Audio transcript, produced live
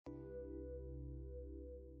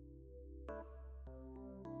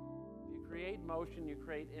create motion, you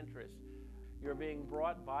create interest. You're being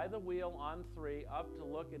brought by the wheel on 3 up to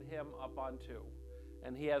look at him up on 2.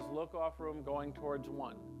 And he has look-off room going towards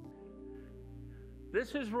 1.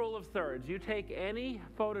 This is rule of thirds. You take any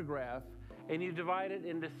photograph and you divide it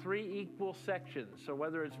into 3 equal sections. So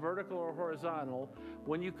whether it's vertical or horizontal,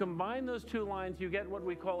 when you combine those 2 lines, you get what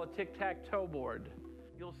we call a tic-tac-toe board.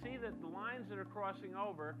 You'll see that the lines that are crossing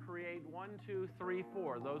over create 1, 2, 3,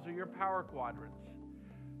 4. Those are your power quadrants.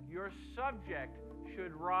 Your subject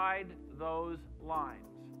should ride those lines.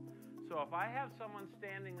 So if I have someone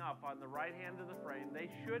standing up on the right hand of the frame, they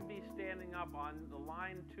should be standing up on the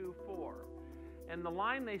line 2, 4. And the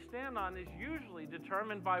line they stand on is usually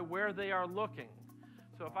determined by where they are looking.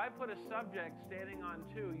 So if I put a subject standing on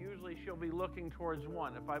 2, usually she'll be looking towards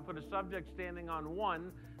 1. If I put a subject standing on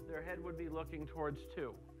 1, their head would be looking towards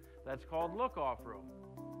 2. That's called look-off room.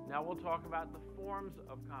 Now we'll talk about the forms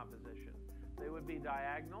of composition. They would be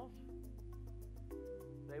diagonals.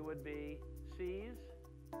 They would be C's.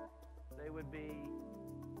 They would be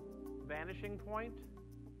vanishing point.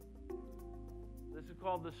 This is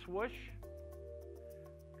called the swoosh.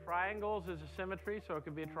 Triangles is a symmetry, so it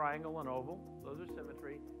could be a triangle and oval. Those are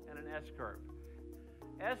symmetry, and an S-curve.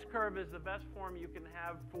 S-curve is the best form you can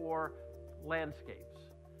have for landscapes.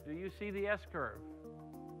 Do you see the S-curve?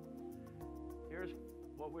 Here's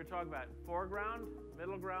what we're talking about. Foreground,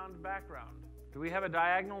 middle ground, background. Do we have a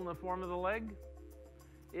diagonal in the form of the leg?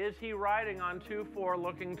 Is he riding on 2, 4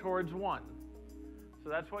 looking towards 1? So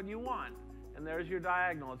that's what you want. And there's your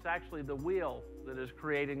diagonal. It's actually the wheel that is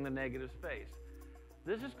creating the negative space.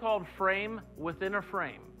 This is called frame within a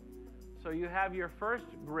frame. So you have your first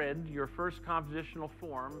grid, your first compositional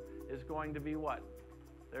form is going to be what?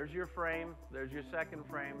 There's your frame, there's your second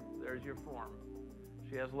frame, there's your form.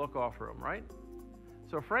 She has look-off room, right?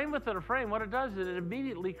 So frame within a frame, what it does is it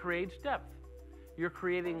immediately creates depth. You're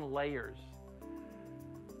creating layers.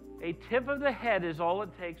 A tip of the head is all it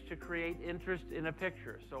takes to create interest in a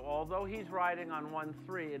picture. So although he's riding on 1,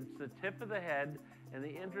 3, it's the tip of the head and the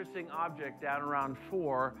interesting object down around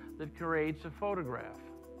 4 that creates a photograph.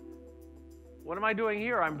 What am I doing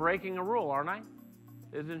here? I'm breaking a rule, aren't I?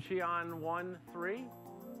 Isn't she on 1, 3?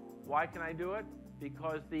 Why can I do it?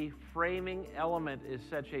 Because the framing element is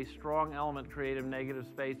such a strong element, creative negative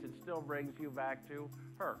space, it still brings you back to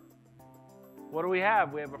her. What do we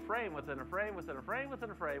have? We have a frame within a frame within a frame within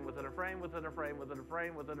a frame within a frame within a frame within a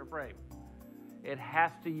frame within a frame. It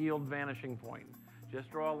has to yield vanishing point. Just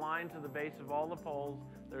draw a line to the base of all the poles.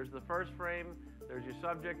 There's the first frame, there's your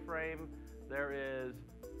subject frame, there is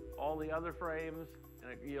all the other frames, and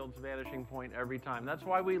it yields vanishing point every time. That's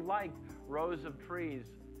why we like rows of trees.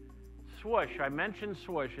 Swoosh, I mentioned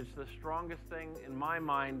swoosh. It's the strongest thing in my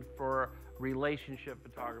mind for relationship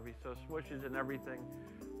photography. So swoosh is in everything.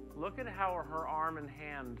 Look at how her arm and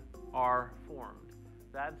hand are formed.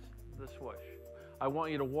 That's the swoosh. I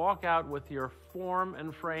want you to walk out with your form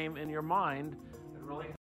and frame in your mind. Really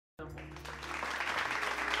simple.